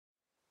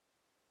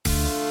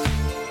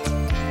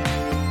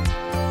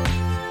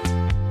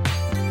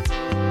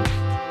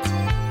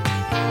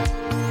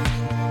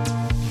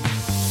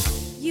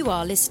You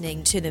are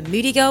listening to the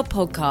Moody Girl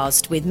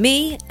podcast with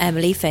me,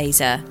 Emily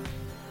Fazer.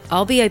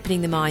 I'll be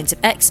opening the minds of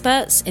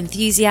experts,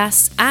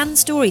 enthusiasts, and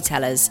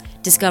storytellers,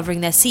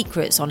 discovering their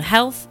secrets on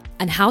health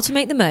and how to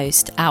make the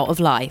most out of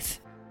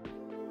life.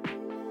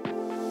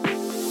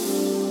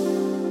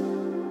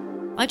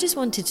 I just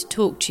wanted to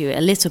talk to you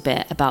a little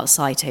bit about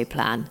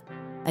Cytoplan,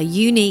 a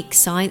unique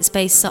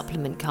science-based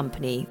supplement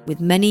company with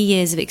many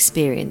years of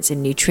experience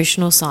in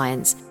nutritional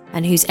science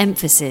and whose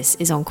emphasis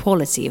is on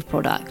quality of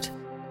product.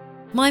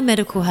 My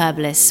medical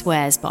herbalist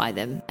swears by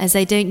them, as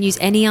they don't use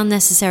any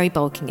unnecessary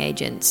bulking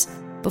agents.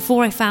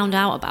 Before I found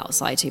out about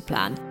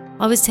Cytoplan,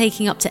 I was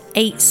taking up to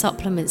 8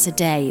 supplements a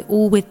day,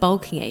 all with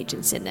bulking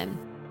agents in them.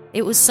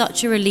 It was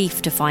such a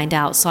relief to find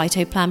out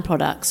Cytoplan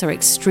products are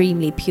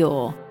extremely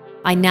pure.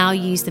 I now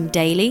use them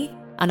daily,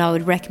 and I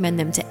would recommend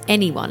them to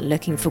anyone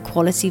looking for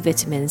quality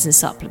vitamins and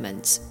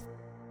supplements.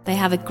 They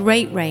have a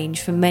great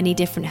range for many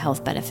different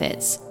health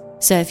benefits,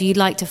 so if you'd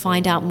like to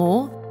find out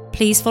more,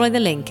 please follow the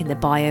link in the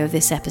bio of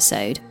this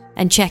episode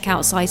and check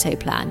out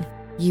Cytoplan.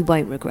 You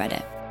won't regret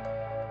it.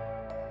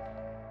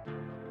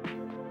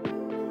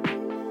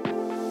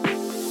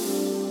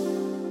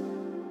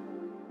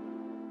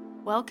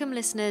 Welcome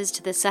listeners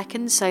to the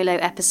second solo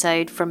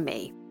episode from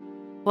me.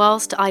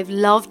 Whilst I've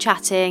loved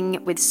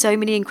chatting with so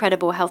many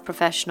incredible health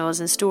professionals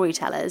and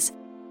storytellers,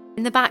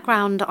 in the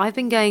background I've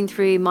been going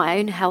through my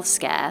own health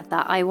scare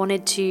that I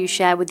wanted to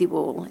share with you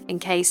all in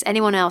case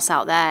anyone else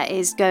out there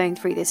is going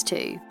through this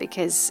too,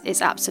 because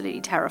it's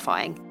absolutely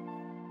terrifying.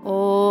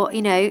 Or,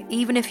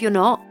 even if you're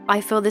not,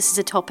 I feel this is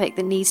a topic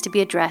that needs to be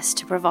addressed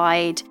to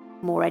provide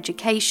more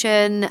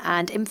education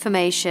and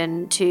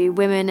information to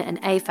women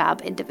and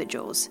AFAB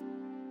individuals.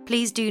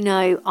 Please do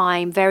know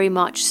I'm very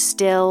much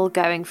still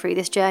going through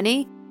this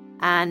journey,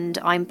 and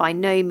I'm by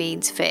no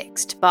means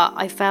fixed, but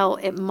I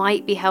felt it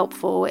might be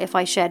helpful if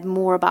I shared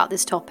more about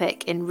this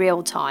topic in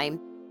real time,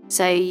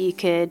 so you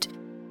could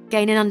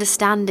gain an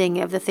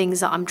understanding of the things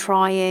that I'm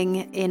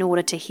trying in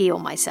order to heal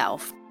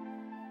myself.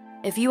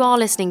 If you are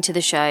listening to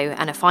the show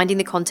and are finding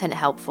the content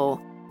helpful,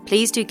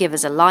 please do give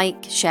us a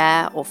like,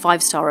 share, or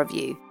 5-star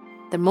review.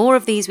 The more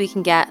of these we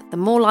can get, the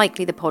more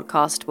likely the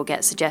podcast will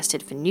get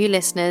suggested for new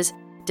listeners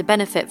to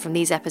benefit from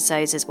these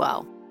episodes as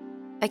well.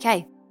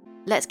 Okay,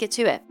 let's get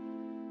to it.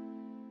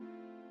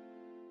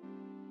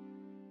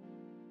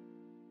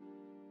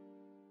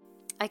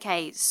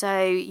 Okay,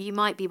 so you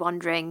might be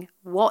wondering,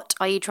 what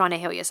are you trying to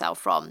heal yourself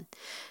from?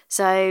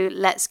 So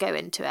let's go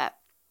into it.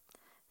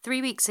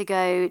 3 weeks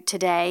ago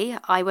today,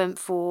 I went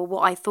for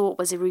what I thought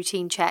was a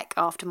routine check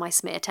after my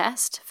smear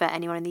test for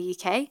anyone in the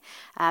UK,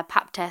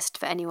 pap test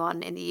for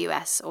anyone in the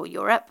US or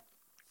Europe.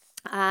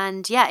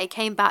 And yeah, it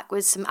came back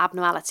with some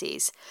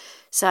abnormalities.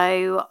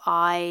 So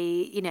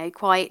I,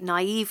 quite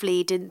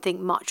naively didn't think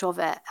much of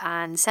it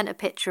and sent a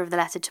picture of the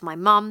letter to my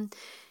mum.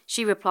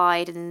 She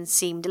replied and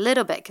seemed a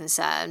little bit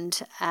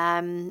concerned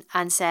and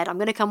said, "I'm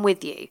going to come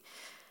with you."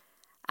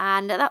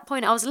 And at that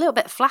point, I was a little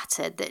bit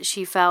flattered that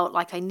she felt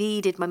like I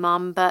needed my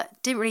mum,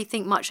 but didn't really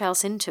think much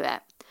else into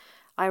it.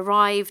 I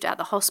arrived at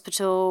the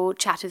hospital,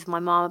 chatted with my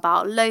mum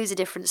about loads of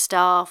different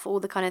stuff, all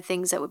the kind of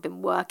things that we've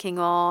been working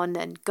on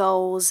and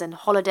goals and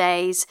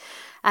holidays,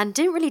 and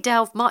didn't really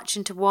delve much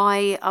into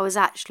why I was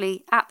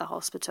actually at the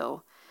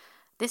hospital.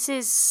 This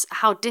is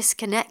how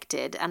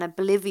disconnected and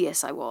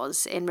oblivious I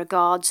was in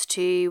regards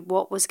to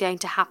what was going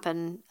to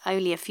happen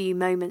only a few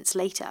moments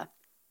later.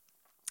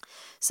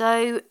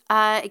 So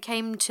it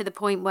came to the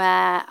point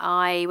where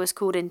I was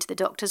called into the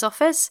doctor's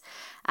office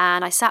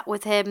and I sat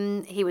with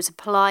him. He was a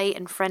polite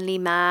and friendly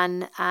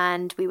man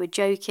and we were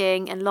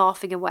joking and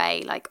laughing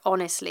away. Like,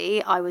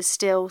 honestly, I was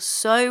still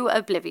so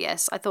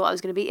oblivious. I thought I was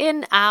going to be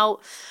in,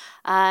 out,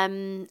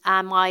 and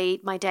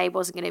my day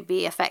wasn't going to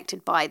be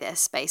affected by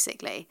this,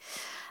 basically.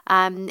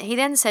 He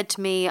then said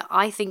to me,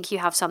 "I think you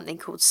have something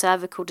called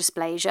cervical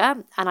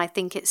dysplasia, and I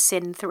think it's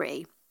SIN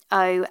 3.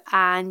 Oh,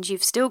 and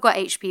you've still got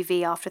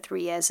HPV after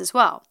 3 years as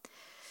well."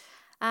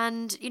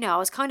 And, I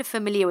was kind of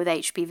familiar with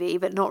HPV,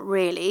 but not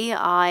really.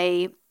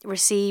 I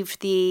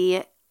received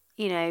the,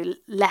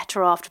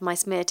 letter after my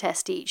smear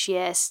test each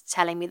year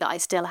telling me that I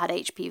still had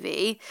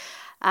HPV.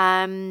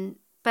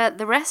 But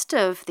the rest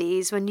of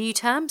these were new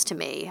terms to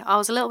me. I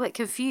was a little bit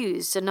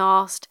confused and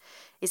asked,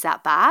 "Is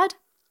that bad?"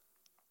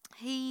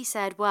 He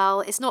said,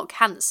 "Well, it's not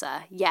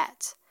cancer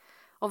yet."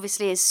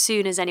 Obviously, as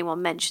soon as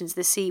anyone mentions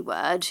the C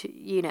word,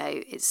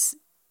 it's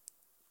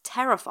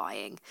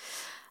terrifying.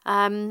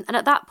 And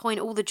at that point,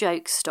 all the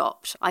jokes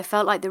stopped. I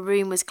felt like the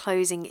room was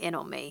closing in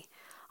on me.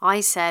 I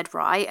said,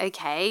 "Right,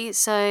 okay,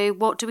 so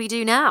what do we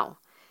do now?"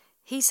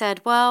 He said,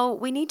 "Well,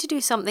 we need to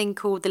do something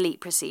called the LEEP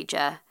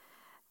procedure,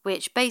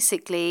 which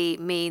basically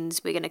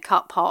means we're going to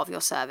cut part of your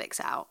cervix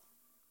out."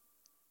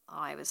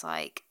 I was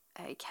like,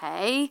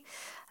 "Okay,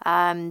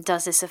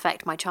 does this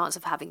affect my chance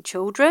of having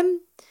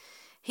children?"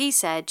 He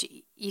said,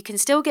 "You can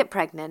still get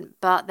pregnant,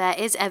 but there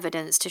is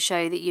evidence to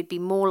show that you'd be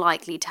more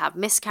likely to have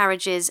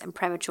miscarriages and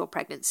premature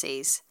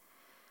pregnancies."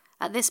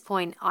 At this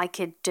point, I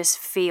could just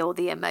feel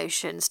the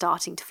emotion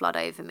starting to flood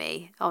over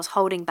me. I was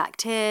holding back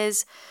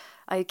tears.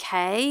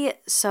 Okay,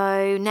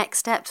 so next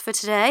steps for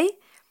today?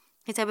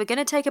 He said, we're going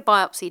to take a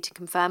biopsy to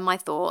confirm my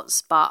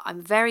thoughts, but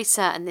I'm very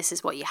certain this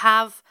is what you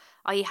have.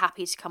 Are you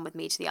happy to come with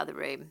me to the other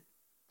room?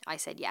 I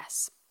said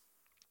yes.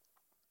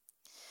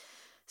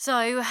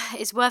 So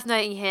it's worth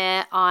noting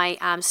here, I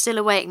am still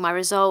awaiting my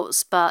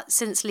results, but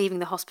since leaving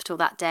the hospital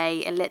that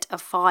day, it lit a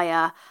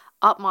fire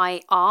up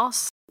my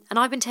arse. And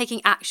I've been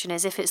taking action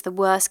as if it's the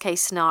worst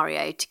case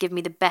scenario to give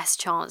me the best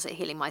chance at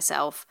healing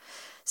myself.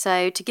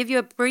 So to give you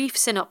a brief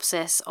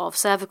synopsis of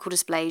cervical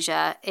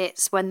dysplasia,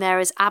 it's when there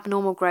is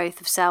abnormal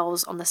growth of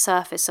cells on the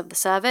surface of the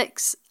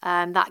cervix,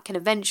 and that can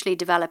eventually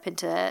develop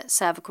into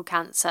cervical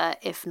cancer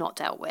if not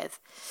dealt with.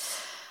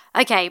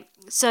 Okay,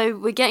 so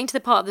we're getting to the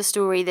part of the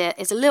story that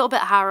is a little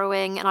bit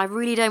harrowing, and I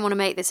really don't want to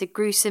make this a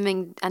gruesome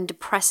and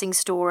depressing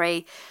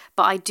story,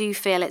 but I do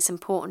feel it's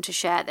important to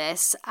share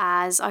this,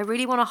 as I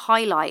really want to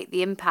highlight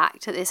the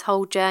impact that this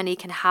whole journey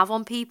can have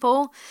on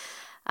people.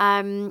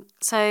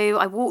 So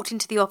I walked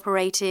into the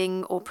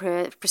operating or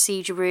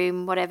procedure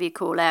room, whatever you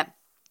call it,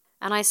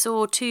 and I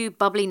saw two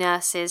bubbly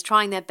nurses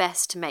trying their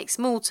best to make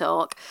small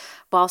talk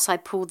whilst I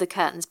pulled the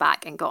curtains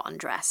back and got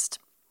undressed.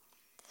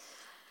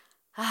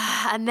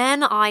 And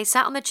then I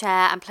sat on the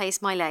chair and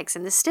placed my legs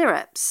in the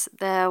stirrups.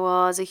 There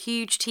was a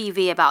huge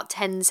TV about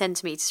 10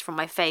 centimetres from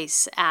my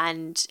face,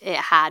 and it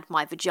had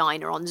my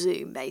vagina on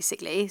Zoom,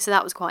 basically. So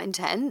that was quite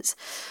intense.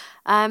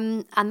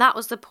 And that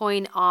was the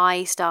point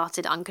I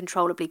started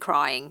uncontrollably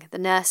crying. The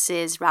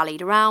nurses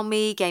rallied around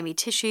me, gave me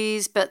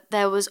tissues, but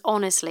there was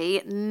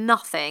honestly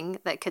nothing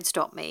that could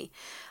stop me.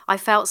 I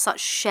felt such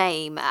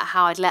shame at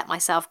how I'd let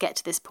myself get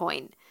to this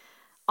point.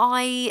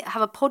 I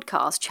have a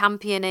podcast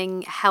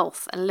championing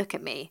health, and look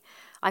at me.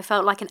 I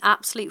felt like an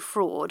absolute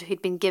fraud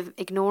who'd been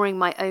ignoring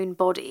my own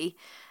body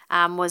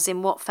and was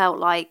in what felt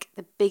like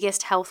the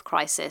biggest health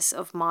crisis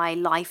of my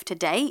life to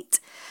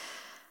date.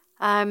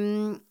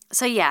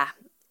 So yeah,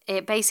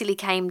 it basically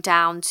came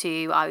down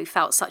to I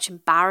felt such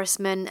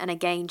embarrassment and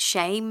again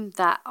shame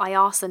that I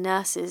asked the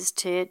nurses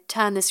to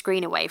turn the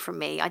screen away from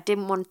me. I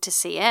didn't want to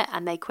see it,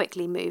 and they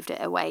quickly moved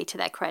it away to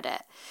their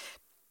credit.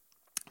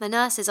 The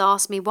nurses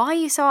asked me, why are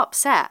you so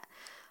upset?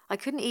 I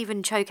couldn't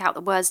even choke out the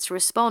words to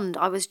respond.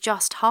 I was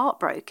just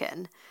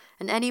heartbroken.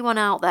 And anyone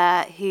out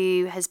there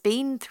who has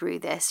been through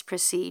this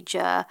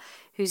procedure,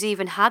 who's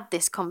even had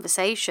this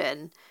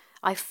conversation,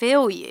 I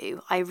feel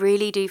you. I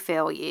really do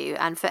feel you.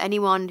 And for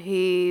anyone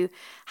who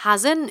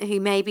hasn't, who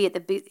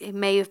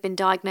may have been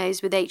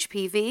diagnosed with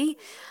HPV,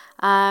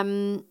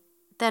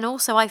 then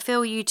also I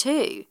feel you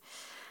too.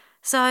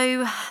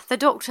 So the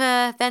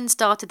doctor then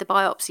started the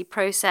biopsy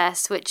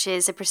process, which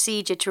is a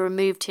procedure to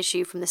remove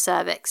tissue from the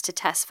cervix to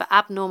test for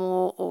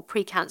abnormal or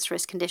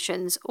precancerous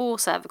conditions or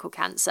cervical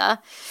cancer.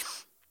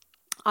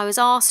 I was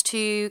asked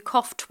to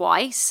cough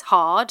twice,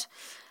 hard,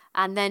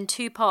 and then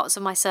 2 parts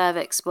of my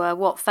cervix were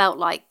what felt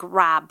like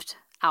grabbed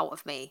out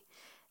of me.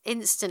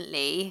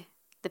 Instantly,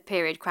 the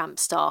period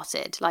cramps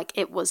started, like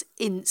it was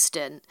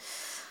instant.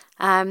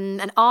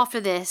 And after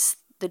this,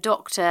 the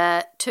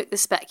doctor took the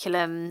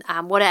speculum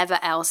and whatever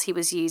else he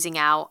was using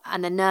out,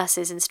 and the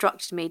nurses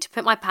instructed me to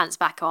put my pants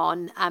back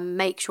on and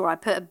make sure I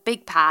put a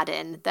big pad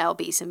in. There'll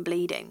be some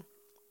bleeding.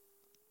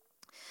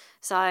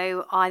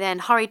 So I then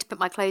hurried to put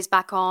my clothes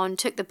back on,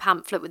 took the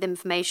pamphlet with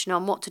information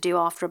on what to do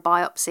after a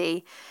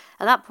biopsy.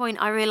 At that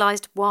point, I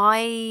realised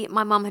why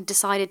my mum had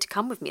decided to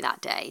come with me that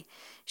day.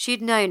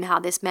 She'd known how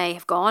this may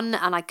have gone,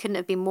 and I couldn't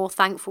have been more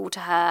thankful to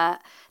her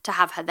to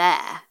have her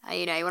there,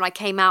 when I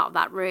came out of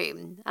that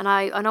room. And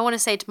I want to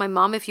say to my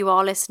mum, if you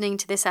are listening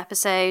to this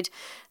episode,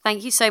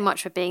 thank you so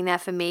much for being there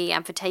for me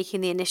and for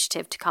taking the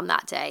initiative to come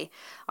that day.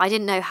 I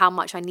didn't know how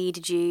much I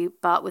needed you,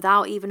 but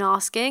without even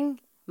asking,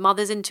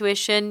 mother's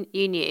intuition,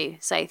 you knew.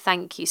 So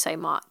thank you so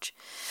much.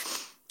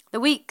 The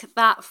week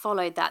that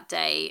followed that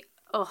day,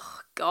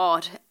 oh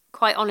God,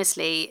 quite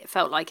honestly, it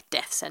felt like a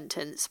death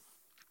sentence.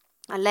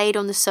 I laid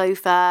on the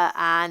sofa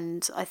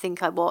and I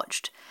think I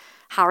watched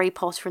Harry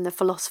Potter and the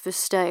Philosopher's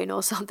Stone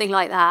or something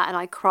like that, and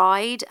I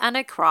cried and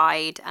I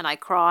cried and I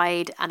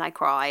cried and I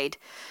cried.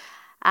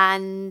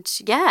 And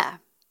yeah,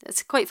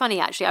 it's quite funny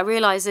actually. I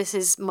realise this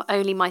is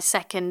only my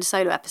second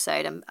solo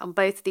episode, and on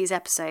both of these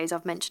episodes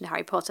I've mentioned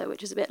Harry Potter,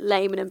 which is a bit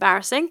lame and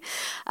embarrassing.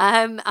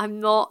 I'm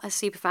not a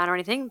super fan or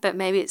anything, but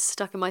maybe it's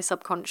stuck in my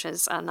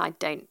subconscious and I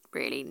don't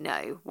really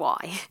know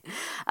why.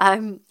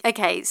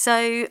 Okay,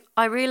 so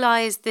I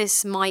realise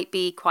this might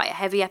be quite a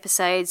heavy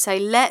episode, so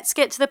let's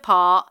get to the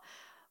part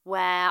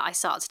where I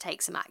start to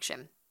take some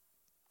action.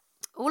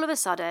 All of a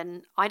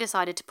sudden, I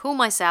decided to pull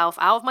myself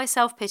out of my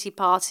self-pity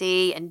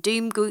party and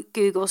doom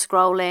Google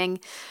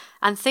scrolling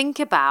and think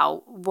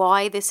about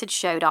why this had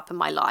showed up in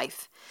my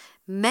life.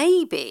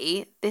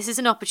 Maybe this is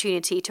an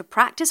opportunity to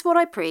practice what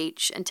I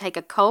preach and take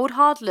a cold,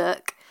 hard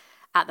look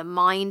at the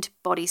mind,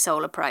 body,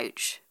 soul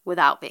approach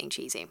without being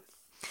cheesy.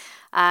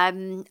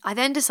 I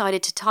then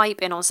decided to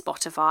type in on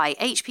Spotify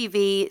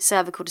HPV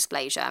cervical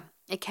dysplasia.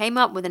 It came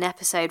up with an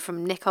episode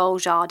from Nicole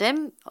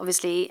Jardim.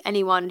 Obviously,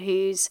 anyone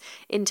who's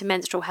into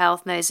menstrual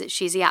health knows that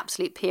she's the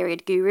absolute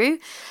period guru,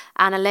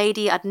 and a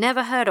lady I'd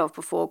never heard of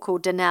before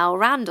called Danelle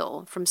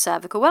Randall from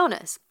Cervical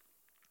Wellness.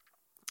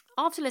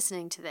 After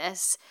listening to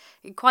this,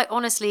 it quite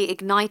honestly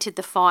ignited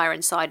the fire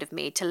inside of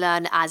me to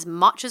learn as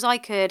much as I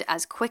could,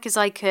 as quick as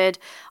I could.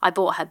 I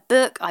bought her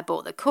book, I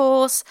bought the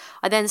course.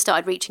 I then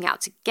started reaching out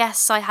to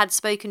guests I had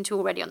spoken to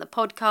already on the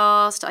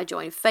podcast. I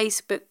joined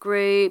Facebook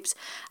groups,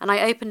 and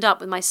I opened up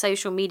with my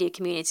social media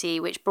community,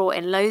 which brought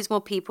in loads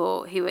more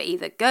people who were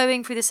either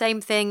going through the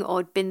same thing or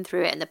had been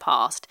through it in the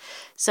past.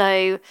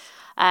 So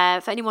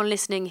for anyone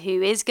listening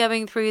who is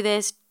going through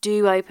this,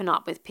 do open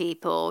up with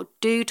people,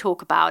 do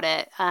talk about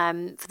it.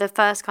 For the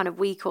first kind of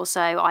week or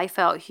so, I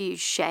felt huge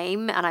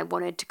shame and I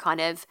wanted to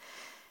kind of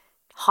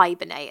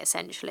hibernate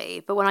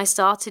essentially. But when I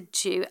started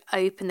to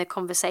open the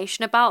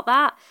conversation about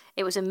that,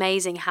 it was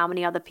amazing how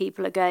many other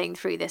people are going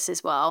through this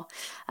as well.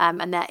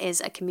 And there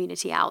is a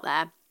community out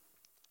there.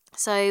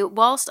 So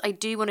whilst I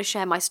do want to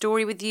share my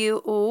story with you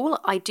all,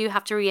 I do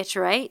have to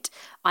reiterate,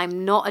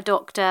 I'm not a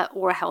doctor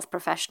or a health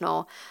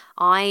professional.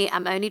 I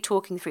am only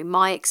talking through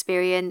my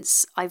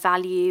experience. I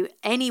value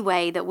any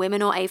way that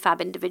women or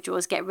AFAB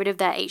individuals get rid of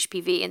their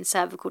HPV and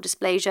cervical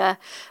dysplasia,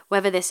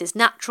 whether this is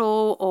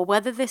natural or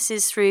whether this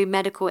is through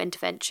medical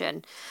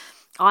intervention.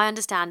 I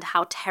understand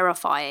how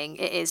terrifying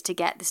it is to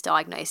get this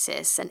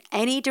diagnosis, and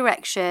any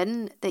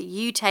direction that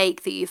you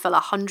take that you feel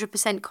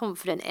 100%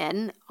 confident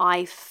in,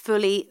 I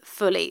fully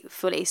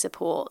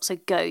support. So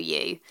go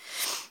you.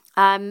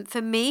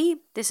 For me,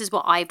 this is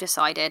what I've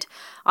decided.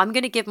 I'm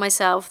going to give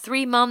myself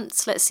 3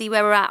 months. Let's see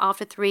where we're at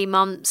after 3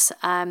 months.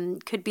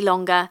 Could be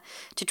longer,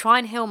 to try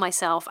and heal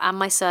myself and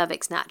my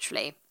cervix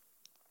naturally.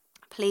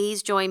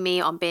 Please join me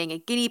on being a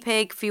guinea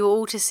pig for you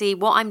all to see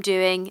what I'm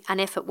doing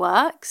and if it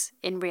works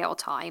in real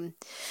time.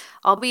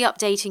 I'll be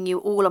updating you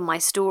all on my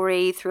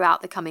story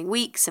throughout the coming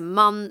weeks and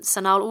months,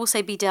 and I'll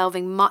also be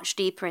delving much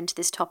deeper into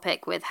this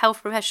topic with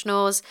health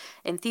professionals,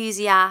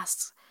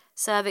 enthusiasts,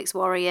 cervix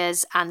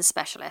warriors, and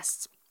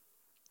specialists.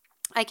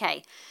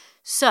 Okay,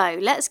 so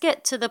let's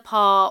get to the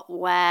part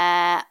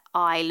where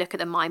I look at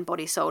the mind,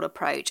 body, soul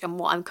approach and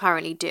what I'm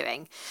currently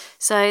doing.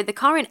 So the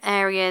current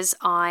areas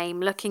I'm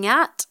looking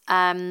at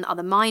are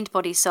the mind,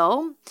 body,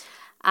 soul.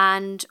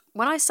 And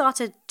when I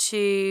started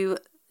to,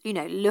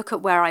 look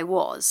at where I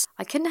was,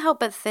 I couldn't help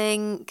but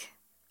think,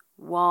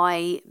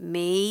 why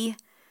me?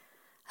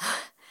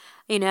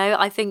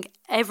 I think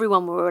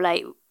everyone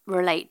will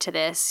relate to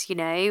this.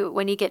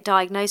 When you get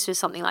diagnosed with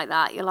something like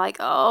that, you're like,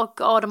 oh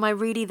God, am I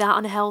really that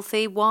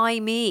unhealthy? Why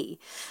me?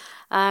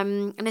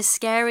 And as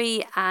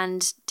scary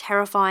and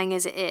terrifying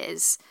as it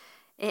is,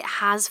 it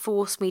has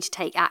forced me to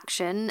take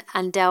action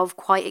and delve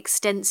quite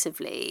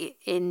extensively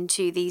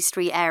into these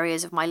 3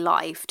 areas of my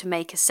life to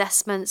make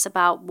assessments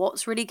about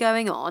what's really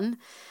going on.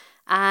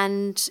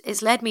 And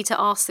it's led me to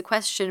ask the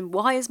question,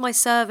 why is my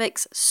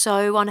cervix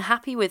so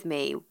unhappy with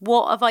me?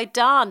 What have I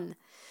done?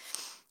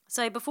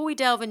 So before we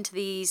delve into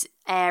these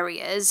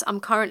areas I'm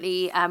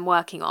currently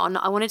working on,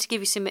 I wanted to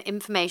give you some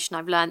information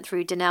I've learned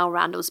through Donnell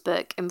Randall's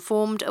book,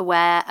 Informed,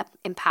 Aware,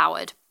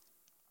 Empowered.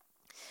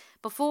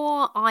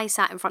 Before I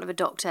sat in front of a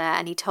doctor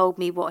and he told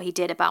me what he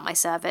did about my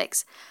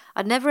cervix,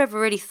 I'd never ever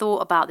really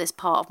thought about this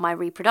part of my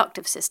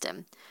reproductive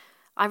system.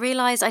 I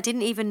realised I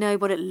didn't even know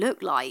what it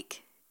looked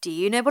like. Do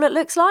you know what it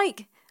looks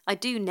like? I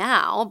do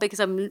now because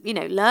I'm,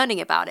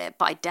 learning about it,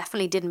 but I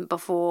definitely didn't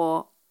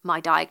before my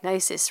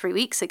diagnosis 3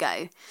 weeks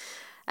ago.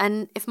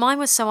 And if mine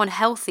was so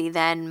unhealthy,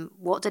 then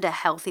what did a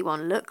healthy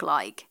one look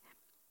like?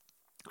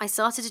 I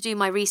started to do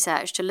my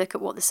research to look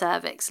at what the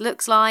cervix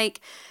looks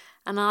like,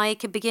 and I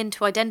could begin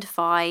to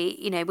identify,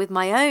 with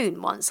my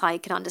own once I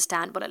could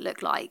understand what it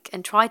looked like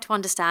and try to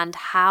understand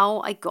how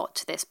I got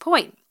to this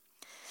point.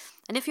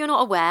 And if you're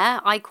not aware,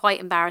 I quite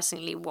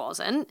embarrassingly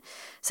wasn't.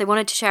 So I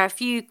wanted to share a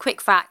few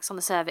quick facts on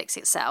the cervix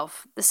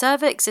itself. The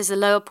cervix is the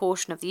lower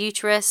portion of the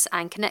uterus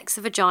and connects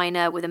the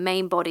vagina with the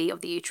main body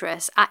of the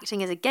uterus,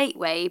 acting as a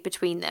gateway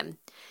between them.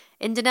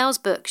 In Donnell's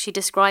book, she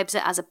describes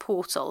it as a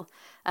portal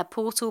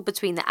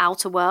between the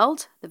outer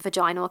world, the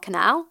vaginal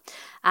canal,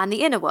 and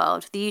the inner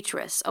world, the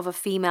uterus of a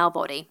female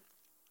body.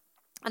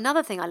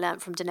 Another thing I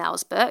learned from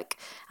Donnell's book,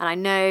 and I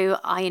know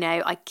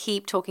I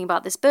keep talking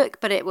about this book,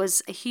 but it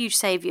was a huge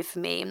saviour for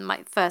me in my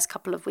first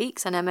couple of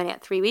weeks. I know I'm only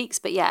at 3 weeks,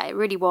 but yeah, it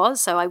really was.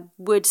 So I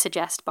would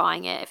suggest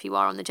buying it if you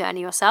are on the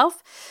journey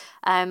yourself.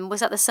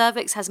 Was that the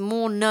cervix has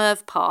more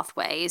nerve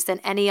pathways than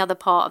any other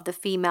part of the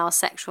female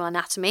sexual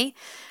anatomy.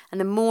 And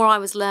the more I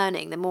was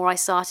learning, the more I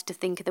started to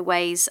think of the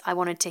ways I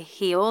wanted to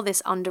heal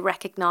this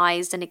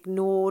under-recognised and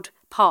ignored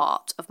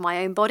part of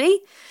my own body.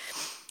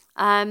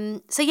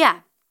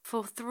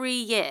 For 3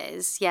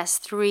 years,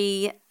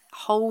 3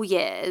 whole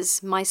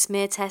years, my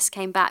smear test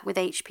came back with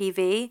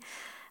HPV,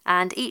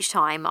 and each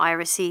time I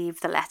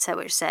received the letter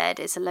which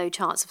said it's a low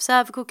chance of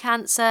cervical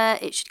cancer,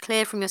 it should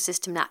clear from your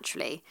system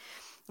naturally.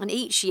 And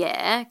each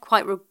year,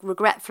 quite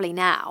regretfully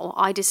now,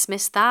 I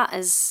dismissed that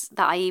as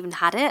that I even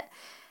had it.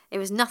 It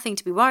was nothing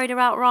to be worried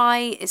about,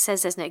 right? It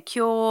says there's no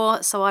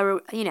cure, so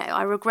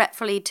I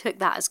regretfully took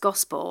that as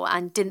gospel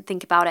and didn't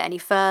think about it any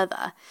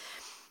further.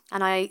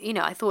 And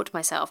I thought to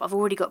myself, I've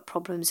already got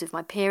problems with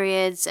my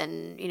periods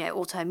and,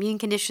 autoimmune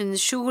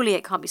conditions. Surely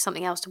it can't be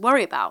something else to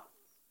worry about.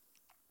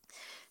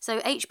 So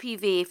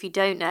HPV, if you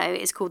don't know,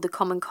 is called the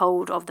common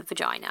cold of the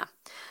vagina.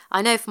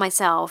 I know for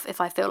myself,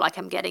 if I feel like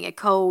I'm getting a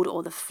cold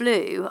or the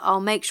flu, I'll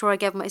make sure I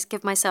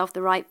give myself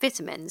the right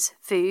vitamins,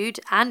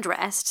 food and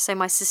rest so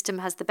my system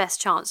has the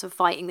best chance of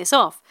fighting this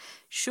off.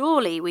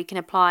 Surely we can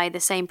apply the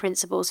same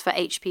principles for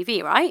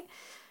HPV, right?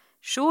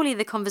 Surely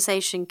the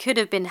conversation could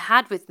have been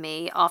had with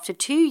me after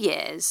 2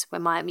 years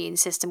when my immune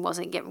system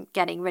wasn't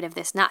getting rid of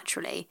this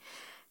naturally.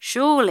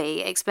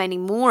 Surely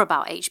explaining more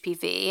about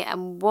HPV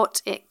and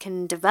what it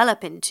can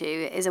develop into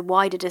is a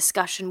wider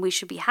discussion we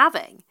should be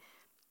having.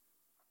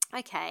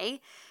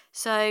 Okay,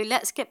 so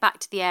let's get back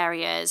to the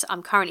areas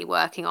I'm currently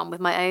working on with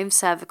my own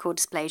cervical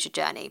dysplasia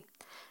journey.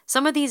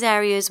 Some of these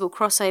areas will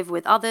cross over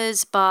with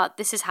others, but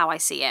this is how I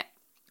see it.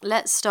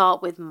 Let's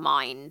start with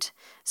mind.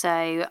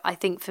 So I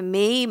think for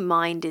me,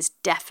 mind is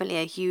definitely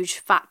a huge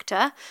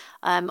factor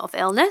of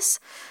illness.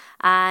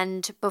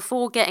 And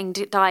before getting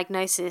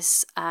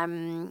diagnosis,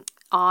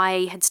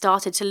 I had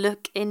started to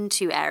look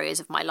into areas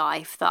of my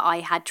life that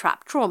I had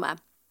trapped trauma.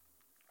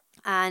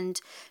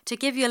 And to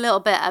give you a little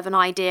bit of an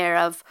idea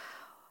of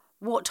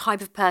what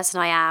type of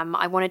person I am,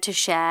 I wanted to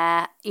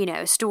share,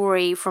 a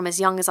story from as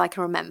young as I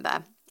can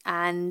remember.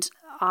 And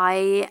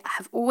I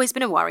have always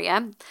been a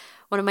worrier.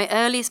 One of my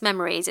earliest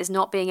memories is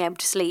not being able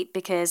to sleep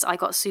because I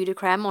got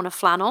pseudocreme on a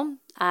flannel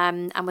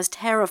and was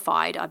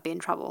terrified I'd be in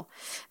trouble.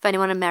 For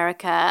anyone in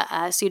America,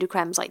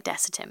 pseudocreme's like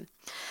Desitin.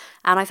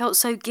 And I felt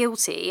so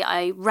guilty.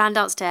 I ran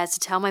downstairs to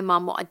tell my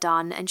mum what I'd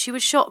done, and she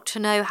was shocked to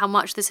know how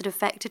much this had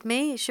affected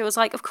me. She was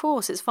like, "Of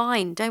course, it's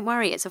fine. Don't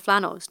worry, it's a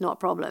flannel. It's not a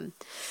problem."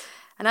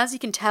 And as you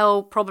can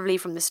tell probably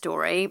from the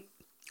story,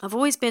 I've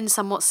always been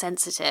somewhat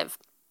sensitive.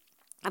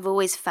 I've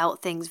always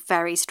felt things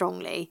very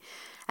strongly.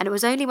 And it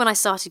was only when I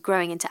started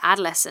growing into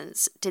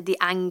adolescence did the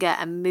anger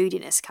and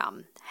moodiness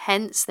come.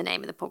 Hence the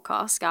name of the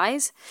podcast,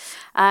 guys.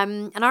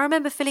 And I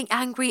remember feeling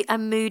angry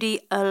and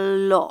moody a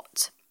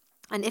lot.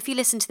 And if you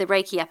listen to the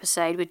Reiki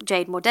episode with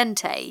Jade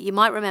Mordente, you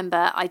might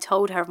remember I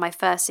told her of my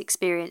first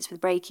experience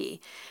with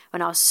Reiki.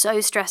 When I was so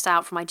stressed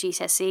out from my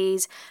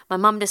GCSEs, my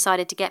mum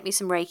decided to get me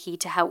some Reiki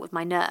to help with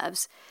my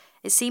nerves.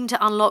 It seemed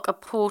to unlock a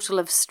portal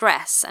of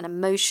stress and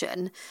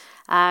emotion,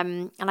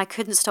 and I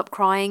couldn't stop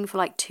crying for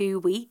like 2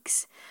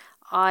 weeks.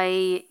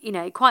 I,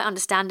 quite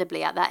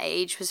understandably at that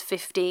age was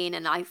 15,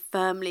 and I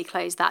firmly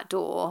closed that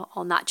door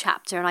on that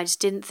chapter, and I just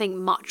didn't think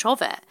much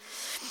of it.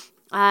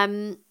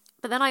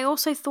 But then I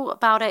also thought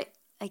about it.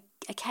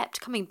 I kept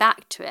coming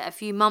back to it a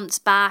few months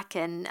back,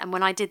 and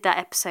when I did that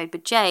episode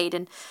with Jade,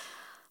 and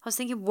I was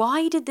thinking,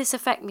 why did this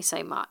affect me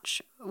so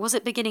much? Was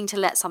it beginning to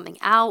let something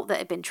out that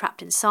had been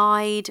trapped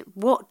inside?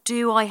 What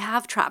do I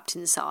have trapped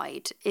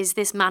inside? Is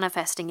this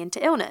manifesting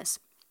into illness?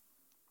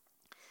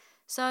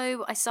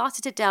 So I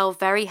started to delve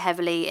very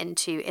heavily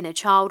into inner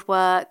child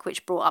work,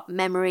 which brought up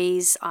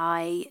memories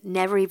I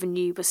never even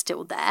knew were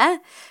still there,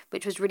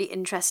 which was really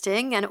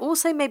interesting. And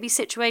also maybe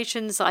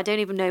situations that I don't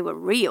even know were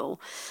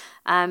real,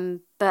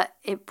 but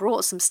it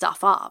brought some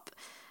stuff up.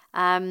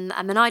 And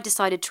then I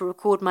decided to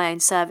record my own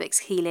cervix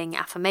healing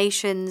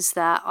affirmations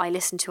that I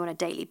listen to on a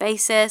daily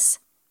basis.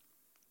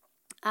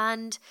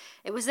 And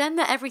it was then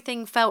that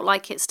everything felt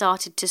like it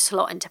started to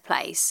slot into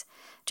place.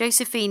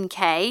 Josephine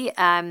Kay,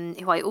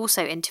 who I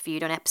also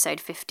interviewed on episode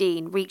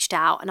 15, reached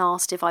out and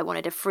asked if I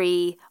wanted a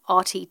free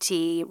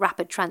RTT,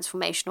 rapid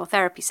transformational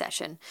therapy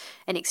session,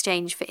 in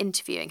exchange for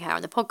interviewing her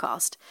on the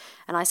podcast.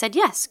 And I said,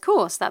 yes, of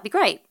course, that'd be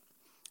great.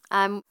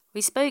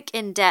 We spoke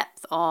in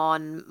depth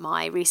on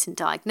my recent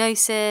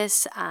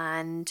diagnosis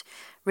and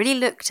really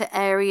looked at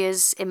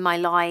areas in my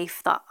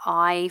life that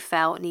I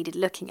felt needed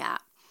looking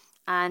at.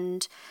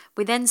 And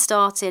we then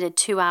started a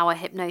 2-hour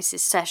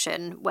hypnosis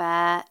session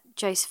where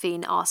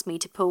Josephine asked me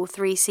to pull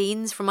 3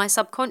 scenes from my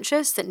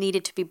subconscious that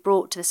needed to be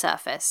brought to the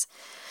surface.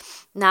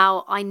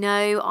 Now, I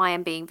know I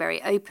am being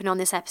very open on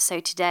this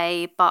episode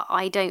today, but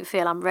I don't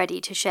feel I'm ready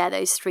to share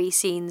those 3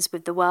 scenes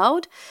with the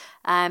world.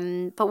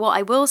 But what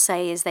I will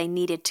say is they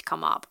needed to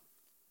come up.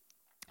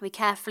 We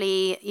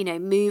carefully,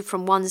 moved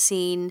from one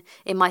scene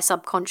in my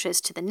subconscious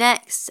to the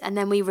next, and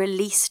then we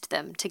released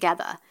them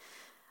together.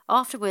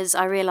 Afterwards,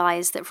 I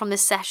realised that from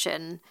this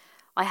session,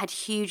 I had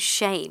huge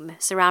shame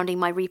surrounding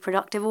my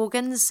reproductive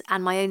organs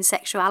and my own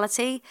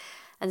sexuality.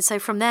 And so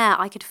from there,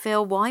 I could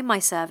feel why my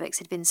cervix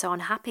had been so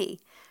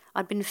unhappy.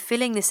 I'd been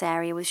filling this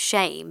area with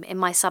shame in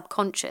my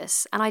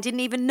subconscious, and I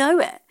didn't even know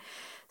it.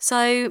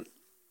 So,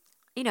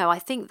 I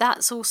think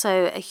that's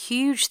also a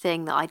huge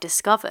thing that I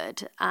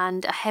discovered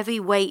and a heavy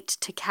weight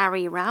to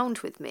carry around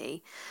with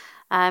me.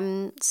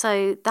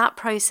 So that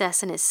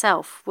process in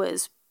itself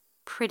was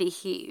pretty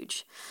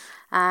huge.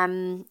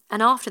 And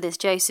after this,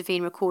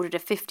 Josephine recorded a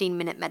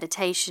 15-minute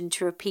meditation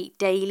to repeat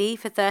daily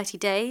for 30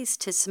 days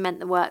to cement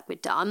the work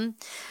we'd done.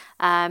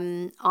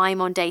 I'm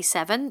on day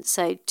 7,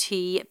 so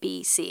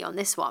TBC on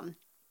this one.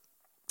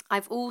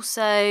 I've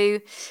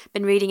also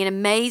been reading an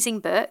amazing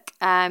book.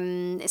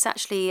 It's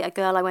actually a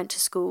girl I went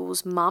to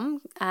school's mum,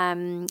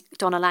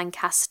 Donna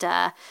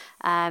Lancaster,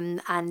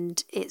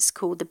 and it's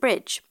called The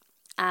Bridge.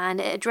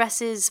 And it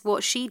addresses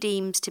what she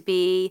deems to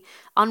be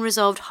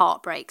unresolved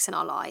heartbreaks in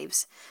our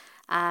lives.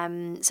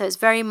 So it's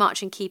very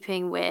much in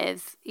keeping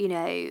with,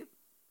 I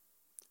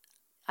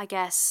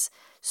guess,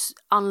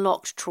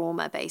 unlocked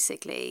trauma,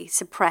 basically,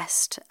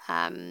 suppressed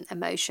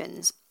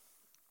emotions.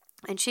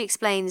 And she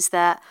explains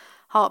that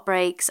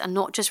heartbreaks are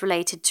not just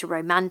related to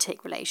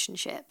romantic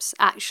relationships.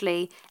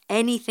 Actually,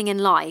 anything in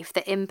life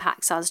that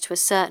impacts us to a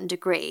certain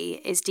degree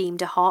is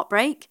deemed a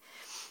heartbreak.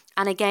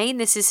 And again,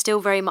 this is still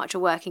very much a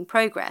work in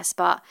progress,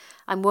 but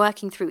I'm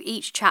working through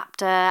each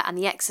chapter and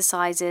the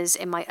exercises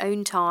in my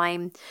own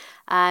time.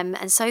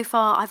 And so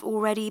far, I've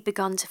already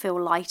begun to feel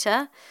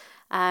lighter.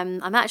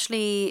 I'm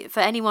actually,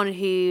 for anyone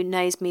who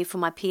knows me from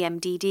my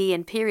PMDD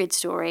and period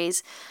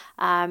stories,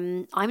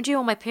 I'm due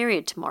on my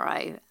period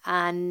tomorrow,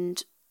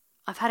 and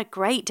I've had a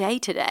great day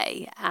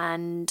today,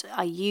 and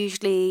I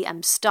usually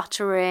am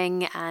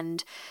stuttering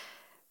and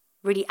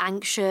really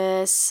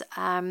anxious,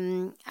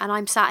 and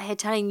I'm sat here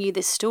telling you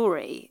this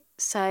story.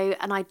 So,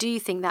 and I do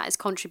think that has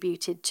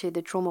contributed to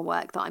the trauma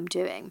work that I'm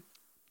doing.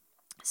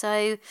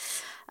 So,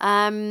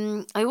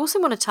 I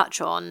also want to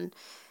touch on,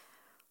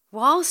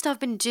 whilst I've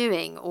been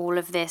doing all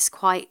of this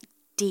quite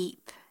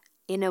deep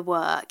inner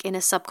work,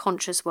 inner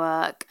subconscious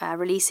work,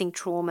 releasing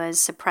traumas,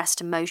 suppressed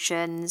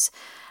emotions,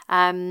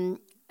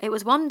 it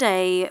was one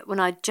day when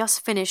I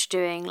just finished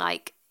doing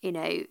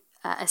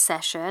a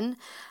session,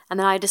 and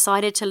then I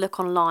decided to look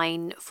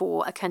online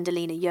for a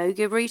Kundalini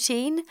yoga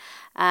routine.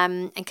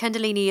 And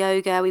Kundalini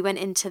yoga, we went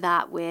into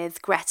that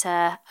with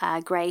Greta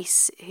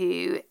Grace,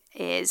 who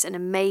is an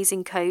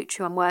amazing coach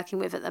who I'm working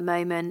with at the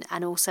moment,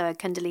 and also a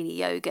Kundalini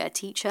yoga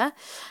teacher.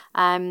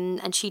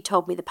 And she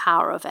told me the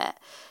power of it.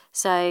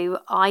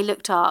 So I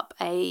looked up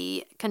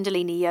a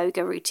Kundalini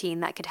yoga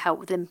routine that could help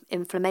with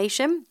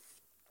inflammation.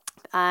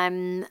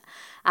 And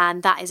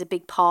that is a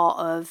big part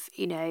of,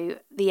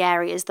 the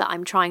areas that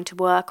I'm trying to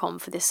work on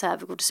for this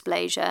cervical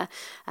dysplasia.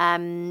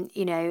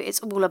 It's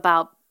all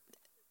about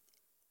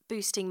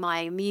boosting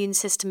my immune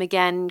system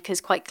again, because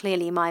quite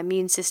clearly my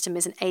immune system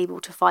isn't able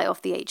to fight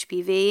off the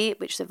HPV,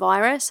 which is a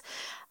virus.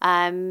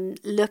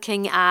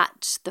 Looking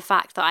at the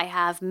fact that I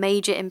have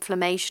major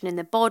inflammation in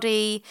the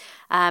body,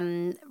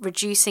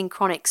 reducing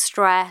chronic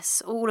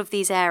stress, all of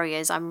these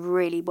areas I'm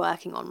really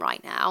working on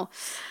right now.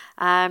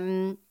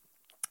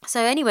 So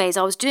anyways,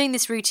 I was doing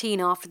this routine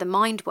after the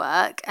mind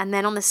work, and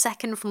then on the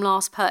second from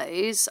last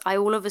pose, I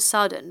all of a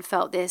sudden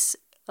felt this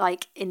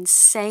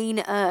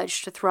insane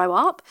urge to throw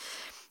up.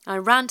 I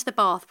ran to the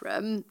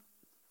bathroom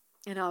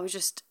and I was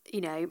just,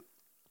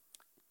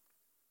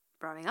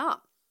 throwing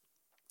up.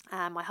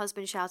 And my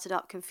husband shouted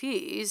up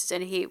confused,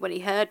 and when he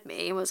heard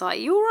me, and was like,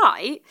 "You all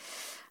right?"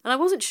 And I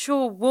wasn't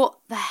sure what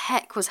the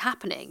heck was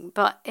happening,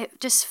 but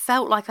it just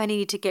felt like I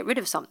needed to get rid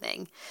of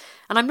something.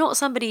 And I'm not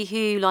somebody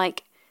who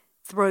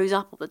throws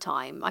up all the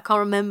time. I can't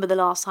remember the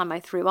last time I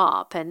threw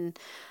up, and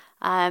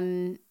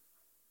I'm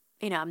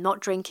not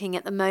drinking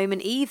at the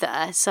moment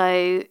either.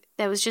 So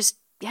there was just,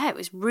 it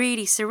was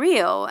really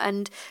surreal.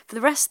 And for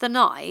the rest of the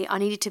night, I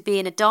needed to be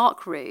in a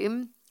dark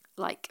room,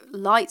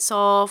 lights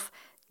off,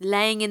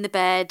 laying in the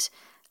bed,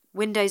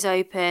 windows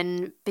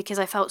open, because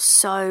I felt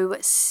so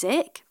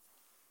sick.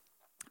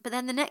 But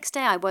then the next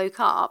day I woke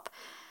up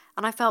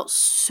and I felt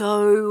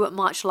so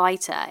much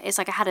lighter. It's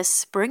like I had a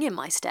spring in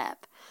my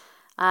step.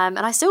 And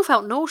I still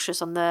felt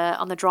nauseous on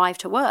the drive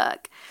to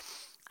work.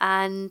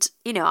 And,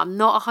 I'm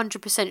not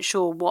 100%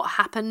 sure what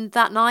happened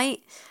that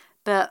night,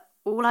 but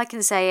all I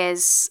can say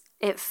is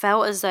it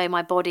felt as though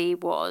my body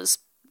was,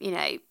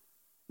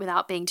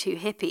 without being too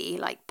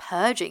hippie,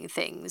 purging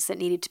things that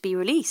needed to be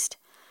released.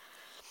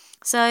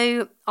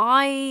 So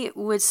I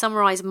would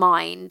summarize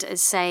mind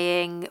as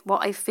saying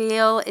what I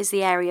feel is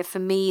the area for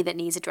me that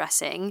needs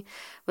addressing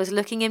was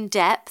looking in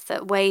depth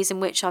at ways in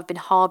which I've been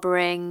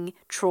harboring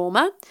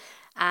trauma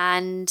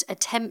and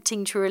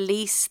attempting to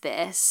release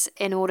this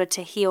in order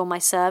to heal my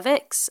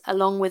cervix,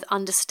 along with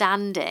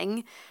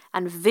understanding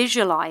and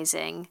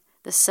visualizing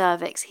the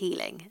cervix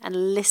healing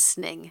and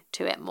listening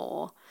to it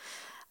more.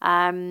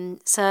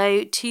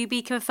 So to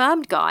be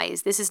confirmed,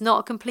 guys, this is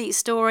not a complete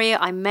story.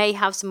 I may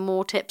have some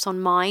more tips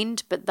on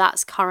mind, but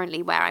that's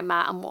currently where I'm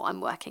at and what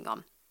I'm working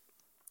on.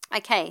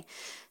 Okay,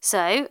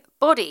 so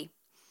body.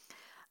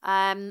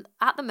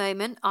 At the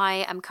moment,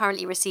 I am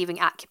currently receiving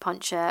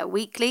acupuncture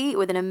weekly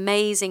with an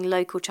amazing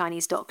local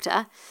Chinese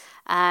doctor.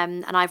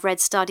 And I've read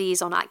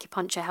studies on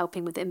acupuncture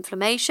helping with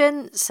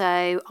inflammation,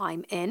 so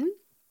I'm in.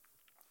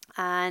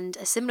 And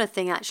a similar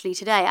thing actually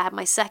today, I had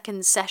my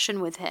second session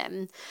with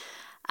him.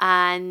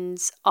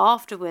 And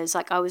afterwards,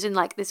 I was in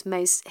this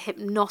most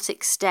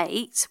hypnotic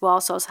state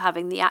whilst I was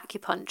having the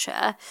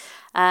acupuncture.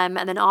 And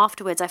then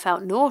afterwards I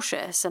felt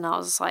nauseous, and I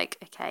was like,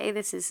 okay,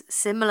 this is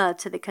similar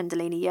to the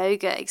Kundalini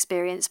yoga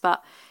experience,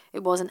 but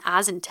it wasn't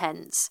as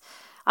intense.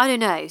 I don't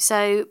know.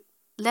 So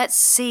let's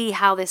see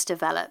how this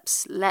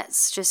develops.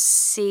 Let's just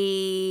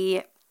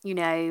see,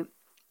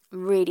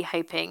 really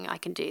hoping I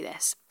can do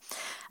this.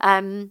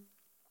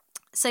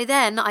 So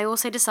then I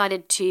also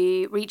decided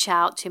to reach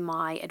out to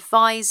my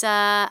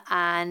advisor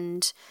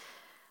and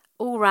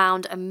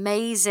all-round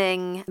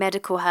amazing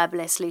medical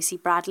herbalist Lucy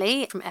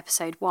Bradley from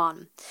episode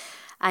 1.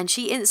 And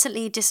she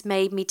instantly just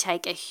made me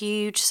take a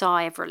huge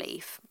sigh of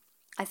relief.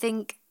 I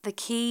think the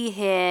key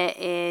here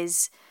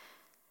is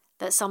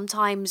that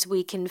sometimes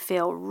we can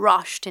feel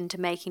rushed into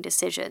making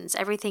decisions.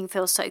 Everything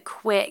feels so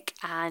quick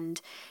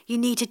and you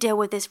need to deal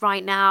with this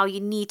right now.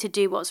 You need to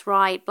do what's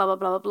right, blah, blah,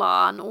 blah, blah,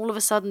 blah. And all of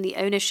a sudden the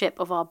ownership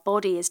of our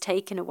body is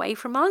taken away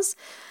from us.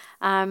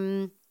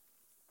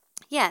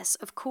 Yes,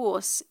 of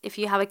course, if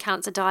you have a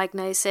cancer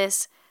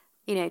diagnosis,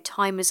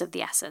 time is of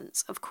the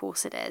essence. Of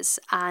course it is.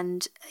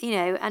 And,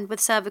 and with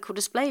cervical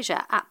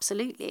dysplasia,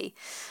 absolutely.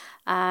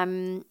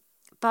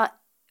 But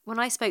when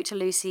I spoke to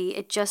Lucy,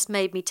 it just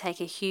made me take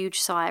a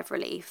huge sigh of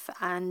relief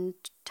and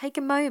take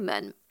a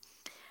moment.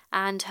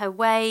 And her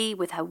way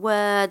with her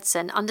words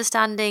and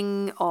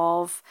understanding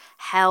of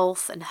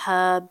health and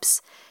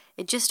herbs,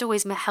 it just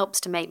always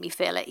helps to make me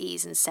feel at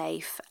ease and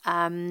safe.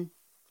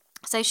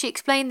 So she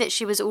explained that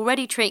she was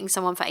already treating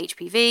someone for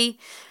HPV,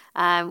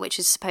 which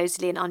is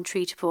supposedly an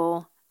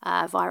untreatable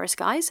virus,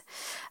 guys.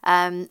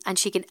 And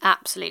she can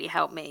absolutely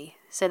help me.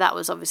 So that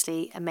was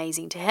obviously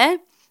amazing to hear.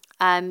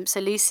 So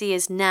Lucy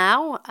is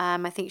now,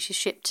 I think she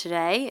shipped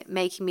today,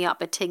 making me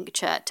up a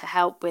tincture to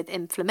help with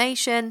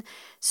inflammation,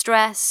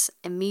 stress,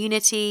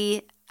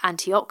 immunity,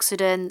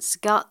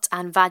 antioxidants, gut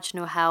and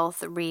vaginal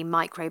health,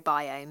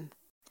 microbiome.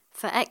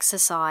 For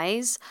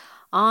exercise,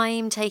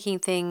 I'm taking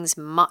things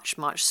much,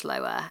 much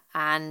slower,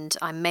 and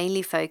I'm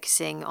mainly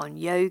focusing on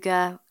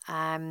yoga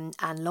and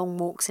long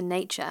walks in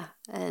nature,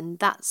 and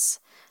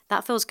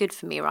that feels good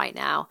for me right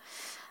now.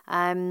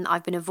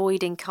 I've been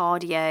avoiding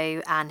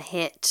cardio and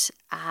HIIT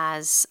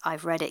as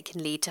I've read it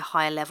can lead to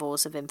higher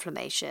levels of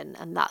inflammation,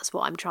 and that's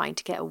what I'm trying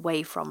to get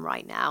away from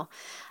right now.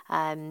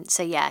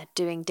 So yeah,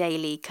 doing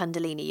daily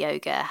Kundalini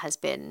yoga has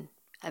been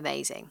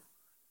amazing.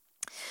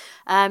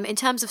 In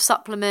terms of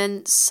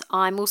supplements,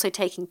 I'm also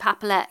taking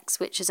Papilex,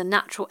 which is a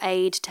natural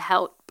aid to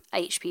help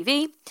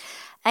HPV,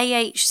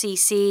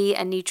 AHCC,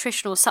 a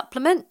nutritional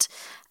supplement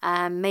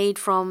made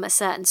from a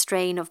certain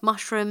strain of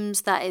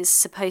mushrooms that is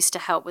supposed to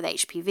help with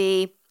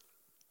HPV,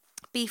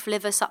 beef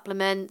liver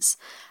supplements,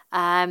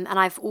 and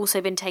I've also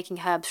been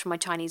taking herbs from my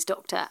Chinese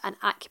doctor and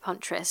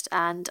acupuncturist,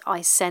 and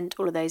I sent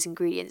all of those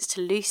ingredients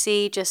to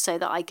Lucy just so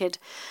that I could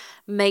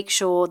make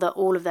sure that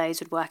all of those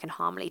would work in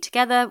harmony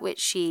together, which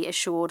she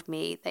assured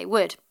me they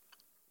would.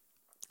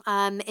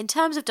 In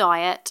terms of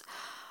diet,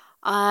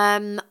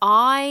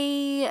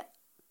 I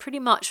pretty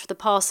much for the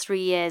past 3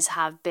 years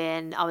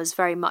I was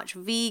very much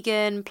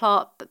vegan,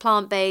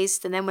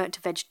 plant-based, and then went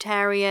to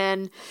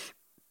vegetarian.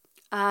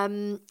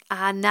 And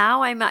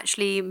now I'm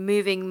actually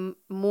moving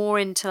more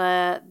into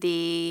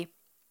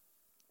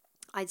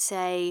I'd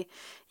say,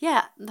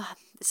 it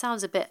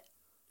sounds a bit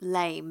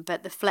lame,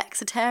 but the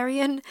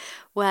flexitarian,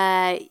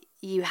 where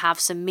you have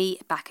some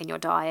meat back in your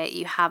diet,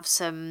 you have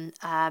some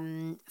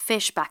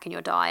fish back in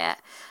your diet,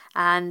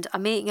 and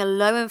I'm eating a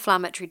low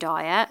inflammatory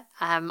diet.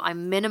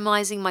 I'm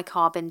minimizing my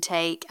carb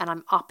intake and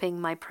I'm upping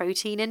my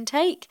protein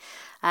intake.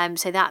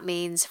 So that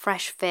means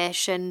fresh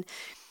fish, and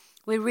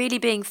we're really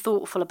being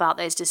thoughtful about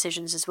those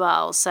decisions as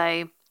well.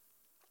 So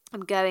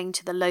I'm going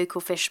to the local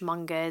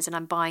fishmongers and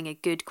I'm buying a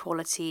good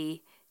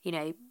quality,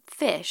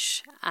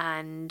 fish.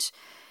 And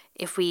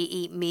if we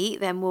eat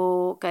meat, then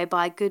we'll go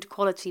buy a good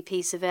quality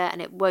piece of it,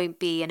 and it won't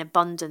be an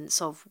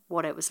abundance of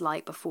what it was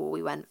like before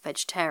we went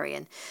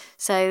vegetarian.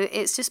 So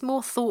it's just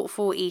more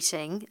thoughtful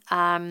eating.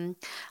 I'm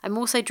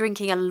also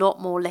drinking a lot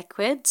more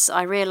liquids.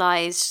 I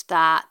realised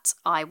that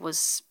I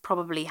was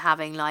probably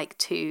having like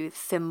 2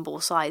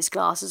 thimble-sized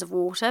glasses of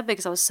water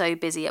because I was so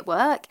busy at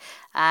work,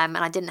 and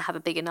I didn't have a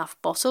big enough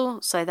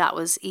bottle, so that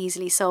was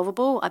easily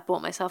solvable. I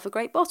bought myself a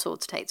great bottle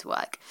to take to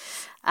work.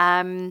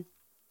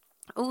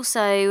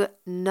 Also,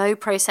 no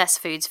processed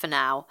foods for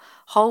now.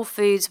 Whole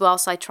foods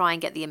whilst I try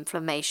and get the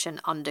inflammation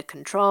under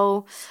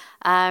control.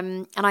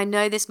 And I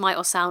know this might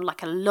all sound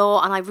like a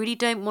lot, and I really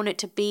don't want it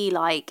to be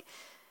like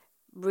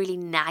really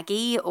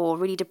naggy or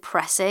really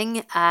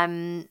depressing.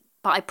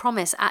 But I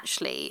promise,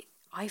 actually,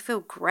 I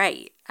feel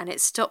great, and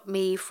it stopped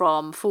me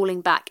from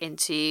falling back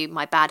into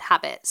my bad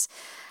habits.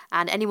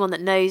 And anyone that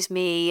knows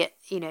me,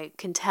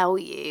 can tell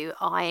you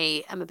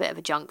I am a bit of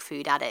a junk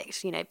food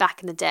addict.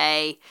 Back in the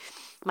day,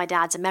 my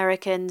dad's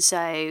American,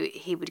 so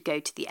he would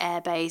go to the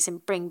airbase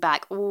and bring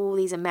back all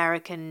these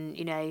American,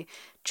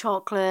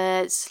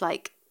 chocolates,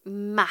 like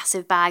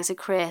massive bags of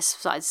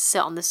crisps. I'd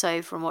sit on the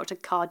sofa and watch the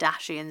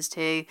Kardashians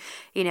too.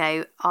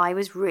 I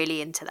was really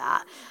into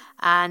that.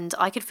 And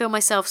I could feel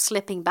myself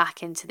slipping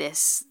back into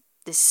this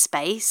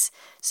space.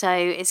 So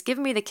it's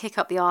given me the kick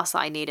up the arse that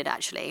I needed,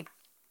 actually.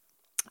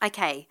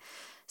 Okay,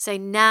 so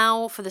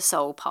now for the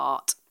soul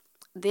part.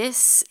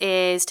 This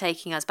is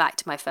taking us back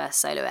to my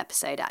first solo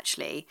episode,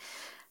 actually.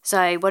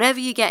 So whatever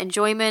you get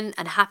enjoyment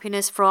and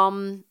happiness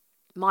from,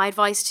 my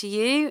advice to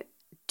you,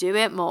 do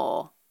it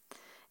more.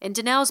 In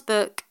Danelle's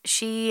book,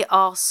 she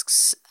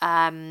asks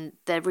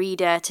the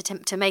reader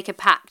to make a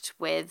pact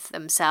with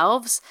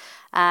themselves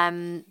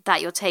that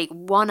you'll take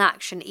one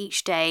action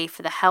each day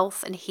for the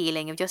health and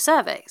healing of your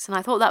cervix. And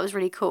I thought that was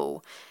really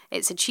cool.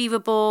 It's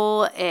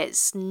achievable.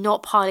 It's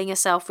not piling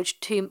yourself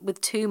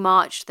with too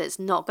much that's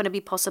not going to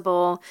be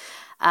possible.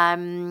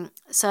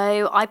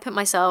 So I put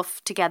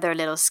myself together a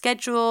little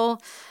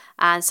schedule,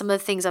 And some of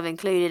the things I've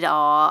included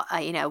are,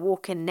 a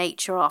walk in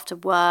nature after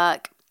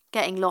work,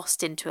 getting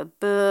lost into a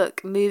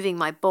book, moving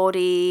my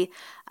body,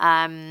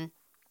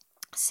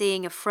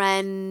 seeing a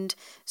friend,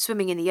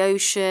 swimming in the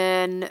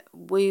ocean,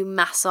 womb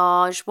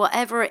massage,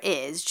 whatever it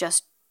is,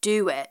 just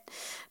do it.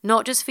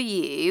 Not just for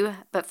you,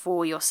 but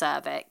for your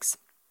cervix.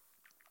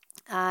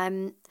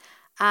 And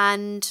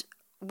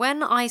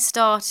when I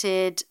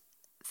started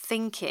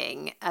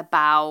thinking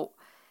about,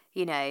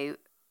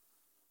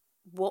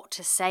 what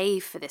to say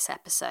for this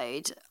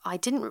episode, I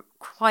didn't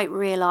quite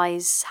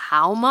realise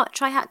how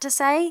much I had to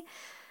say.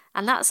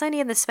 And that's only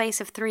in the space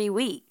of 3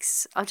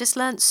 weeks. I've just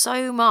learned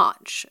so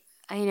much,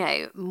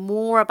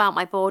 more about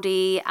my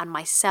body and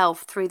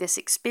myself through this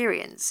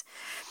experience.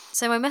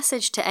 So my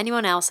message to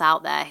anyone else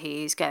out there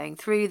who's going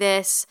through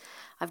this,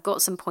 I've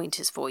got some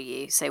pointers for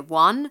you. So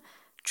 1,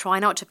 try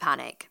not to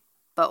panic.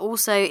 But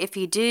also, if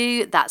you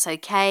do, that's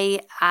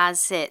okay,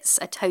 as it's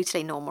a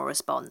totally normal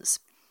response.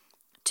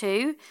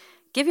 2,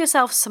 give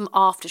yourself some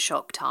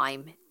aftershock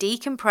time.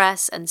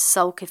 Decompress and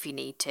sulk if you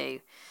need to.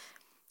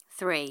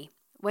 3,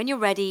 when you're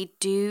ready,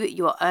 do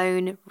your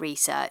own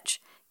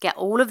research. Get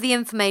all of the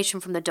information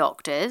from the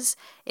doctors.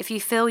 If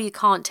you feel you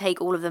can't take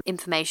all of the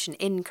information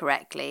in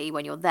correctly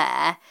when you're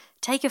there,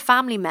 take a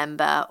family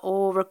member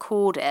or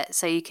record it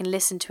so you can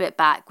listen to it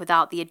back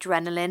without the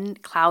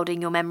adrenaline clouding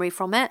your memory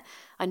from it.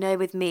 I know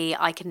with me,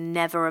 I can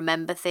never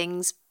remember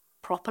things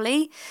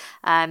properly.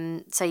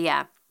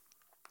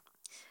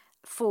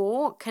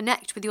 4,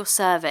 connect with your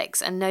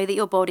cervix and know that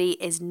your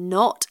body is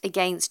not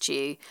against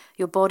you.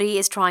 Your body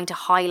is trying to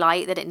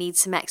highlight that it needs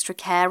some extra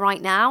care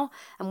right now.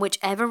 And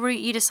whichever route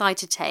you decide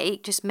to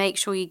take, just make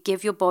sure you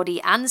give your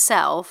body and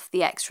self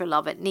the extra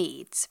love it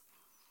needs.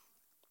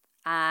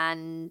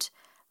 And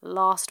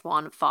last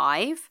one,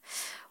 5,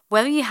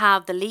 whether you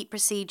have the LEEP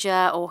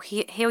procedure or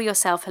heal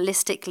yourself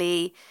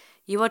holistically,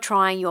 you are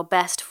trying your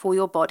best for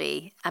your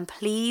body. And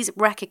please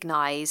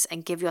recognize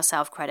and give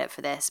yourself credit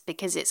for this,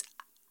 because it's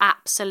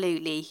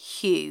absolutely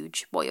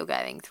huge what you're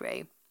going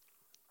through.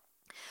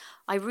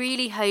 I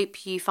really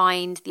hope you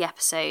find the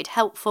episode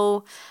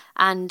helpful,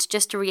 and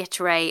just to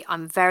reiterate,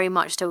 I'm very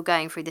much still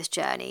going through this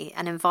journey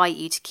and invite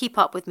you to keep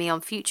up with me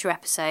on future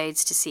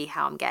episodes to see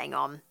how I'm getting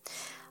on.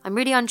 I'm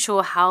really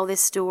unsure how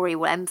this story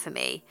will end for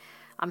me.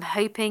 I'm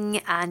hoping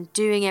and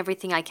doing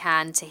everything I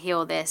can to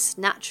heal this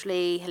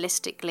naturally,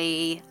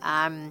 holistically,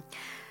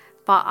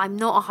 but I'm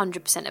not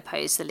 100%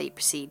 opposed to the LEEP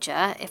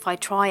procedure if I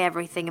try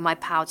everything in my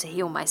power to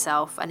heal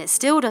myself and it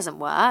still doesn't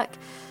work.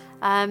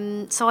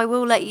 So I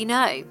will let you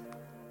know.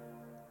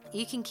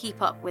 You can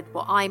keep up with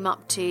what I'm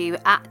up to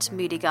at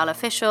Moody Girl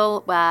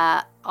Official,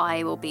 where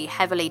I will be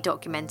heavily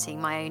documenting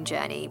my own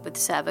journey with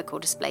cervical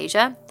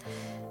dysplasia.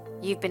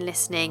 You've been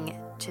listening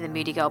to the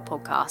Moody Girl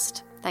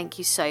podcast. Thank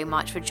you so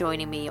much for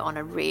joining me on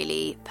a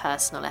really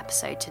personal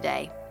episode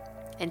today.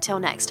 Until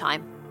next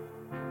time.